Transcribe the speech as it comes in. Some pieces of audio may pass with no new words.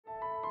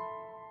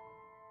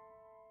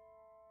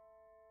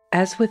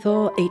As with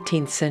all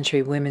 18th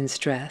century women's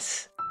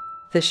dress,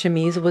 the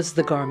chemise was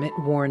the garment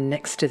worn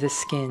next to the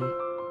skin.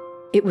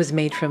 It was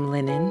made from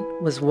linen,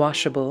 was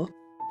washable,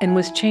 and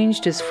was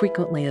changed as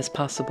frequently as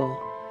possible.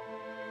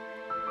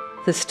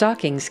 The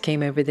stockings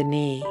came over the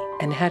knee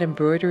and had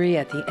embroidery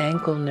at the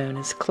ankle known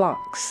as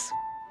clocks.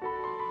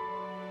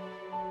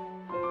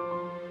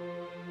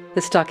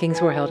 The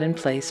stockings were held in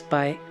place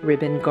by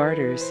ribbon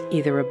garters,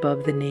 either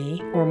above the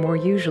knee or more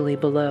usually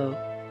below,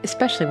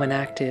 especially when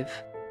active.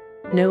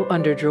 No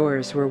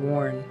underdrawers were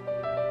worn.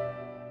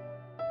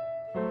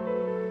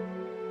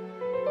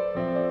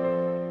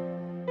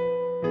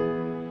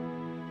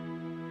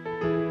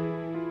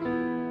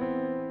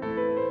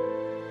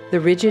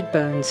 The rigid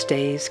bone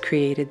stays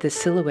created the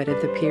silhouette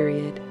of the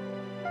period.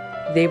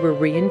 They were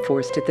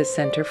reinforced at the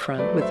center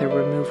front with a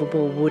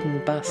removable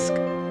wooden busk,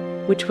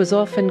 which was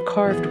often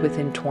carved with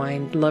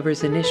entwined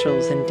lovers'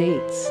 initials and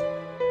dates.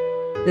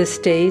 The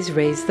stays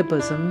raised the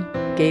bosom,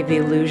 gave the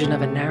illusion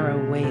of a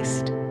narrow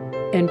waist,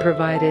 and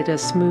provided a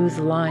smooth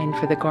line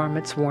for the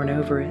garments worn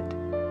over it.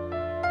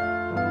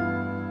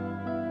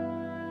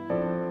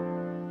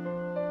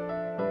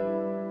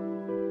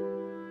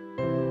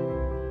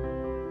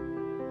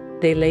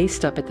 They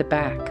laced up at the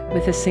back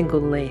with a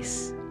single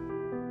lace.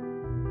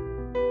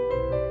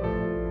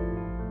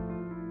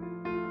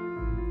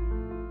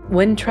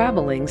 When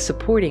traveling,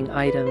 supporting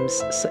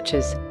items such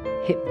as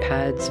hip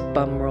pads,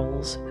 bum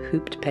rolls,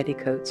 hooped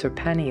petticoats, or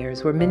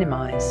panniers were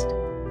minimized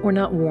or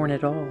not worn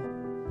at all.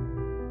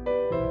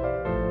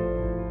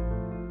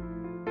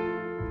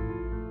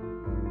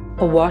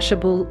 A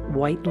washable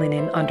white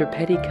linen under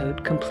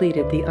petticoat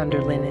completed the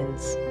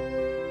underlinens.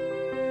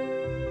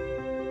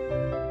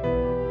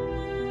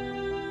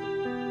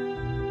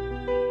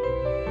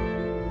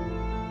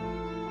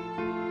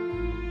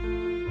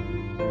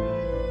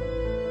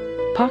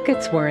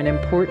 Pockets were an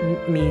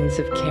important means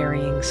of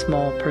carrying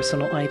small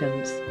personal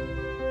items.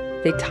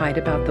 They tied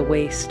about the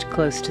waist,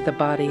 close to the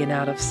body and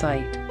out of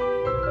sight,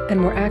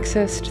 and were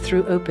accessed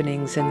through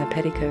openings in the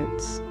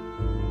petticoats.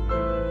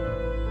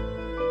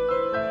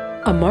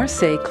 A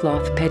Marseille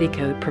cloth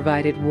petticoat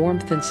provided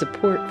warmth and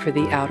support for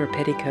the outer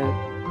petticoat.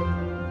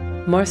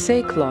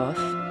 Marseille cloth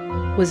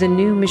was a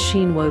new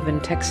machine-woven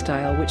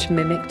textile which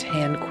mimicked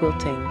hand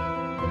quilting.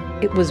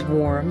 It was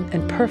warm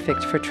and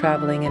perfect for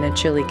traveling in a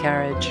chilly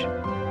carriage.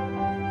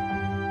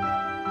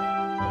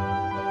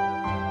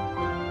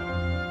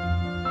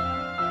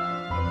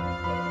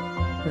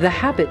 The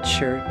habit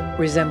shirt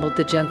resembled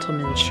the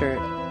gentleman's shirt,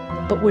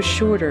 but was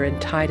shorter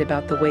and tied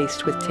about the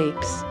waist with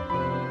tapes.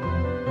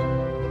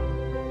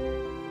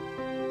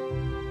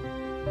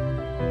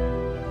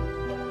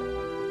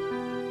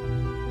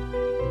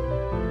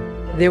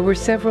 There were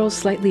several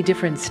slightly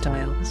different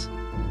styles.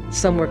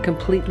 Some were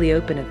completely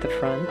open at the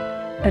front,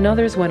 and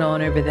others went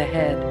on over the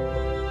head.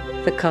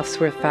 The cuffs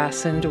were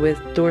fastened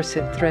with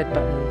Dorset thread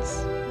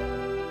buttons.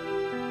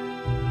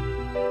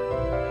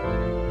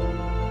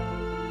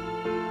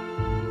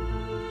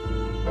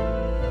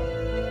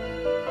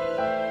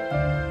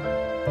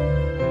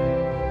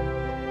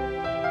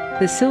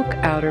 The silk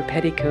outer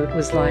petticoat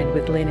was lined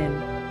with linen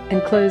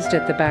and closed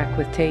at the back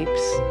with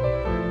tapes.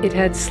 It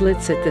had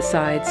slits at the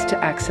sides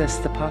to access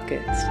the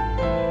pockets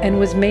and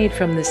was made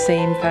from the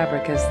same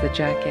fabric as the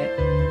jacket.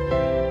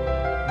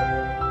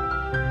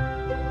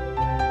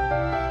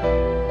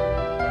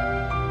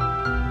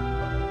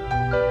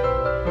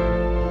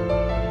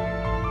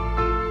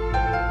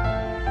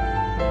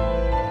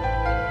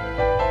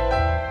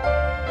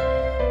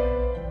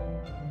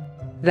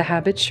 The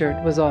habit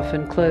shirt was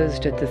often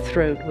closed at the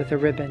throat with a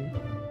ribbon.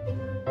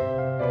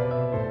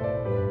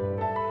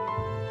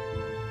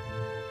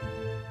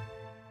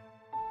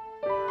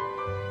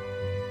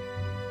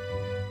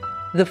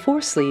 The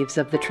foresleeves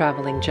of the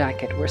traveling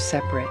jacket were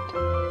separate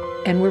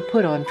and were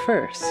put on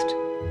first.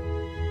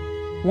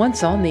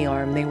 Once on the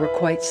arm, they were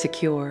quite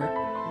secure,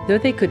 though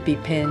they could be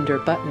pinned or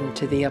buttoned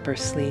to the upper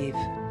sleeve.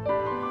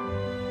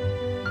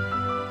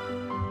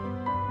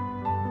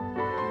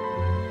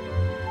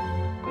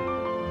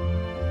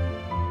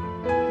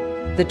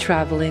 The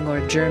traveling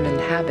or German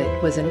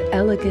habit was an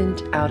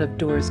elegant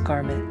out-of-doors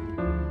garment.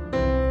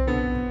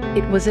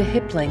 It was a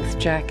hip-length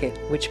jacket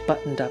which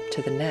buttoned up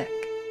to the neck.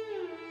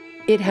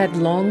 It had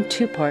long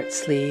two-part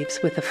sleeves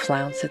with a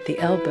flounce at the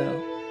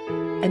elbow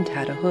and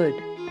had a hood.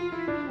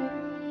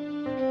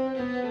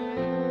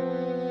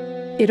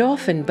 It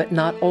often, but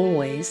not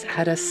always,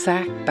 had a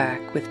sack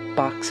back with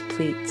box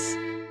pleats.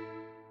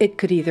 It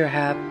could either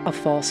have a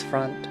false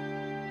front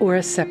or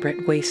a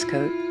separate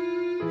waistcoat.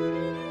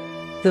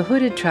 The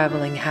hooded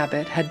traveling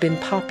habit had been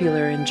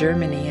popular in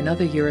Germany and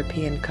other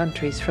European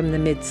countries from the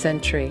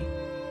mid-century,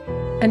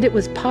 and it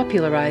was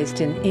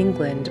popularized in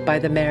England by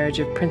the marriage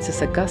of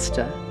Princess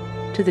Augusta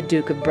to the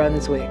Duke of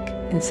Brunswick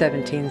in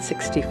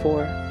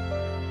 1764.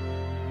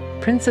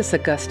 Princess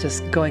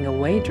Augusta's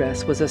going-away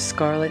dress was a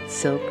scarlet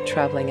silk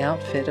traveling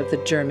outfit of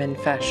the German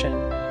fashion,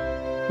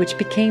 which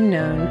became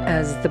known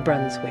as the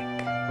Brunswick.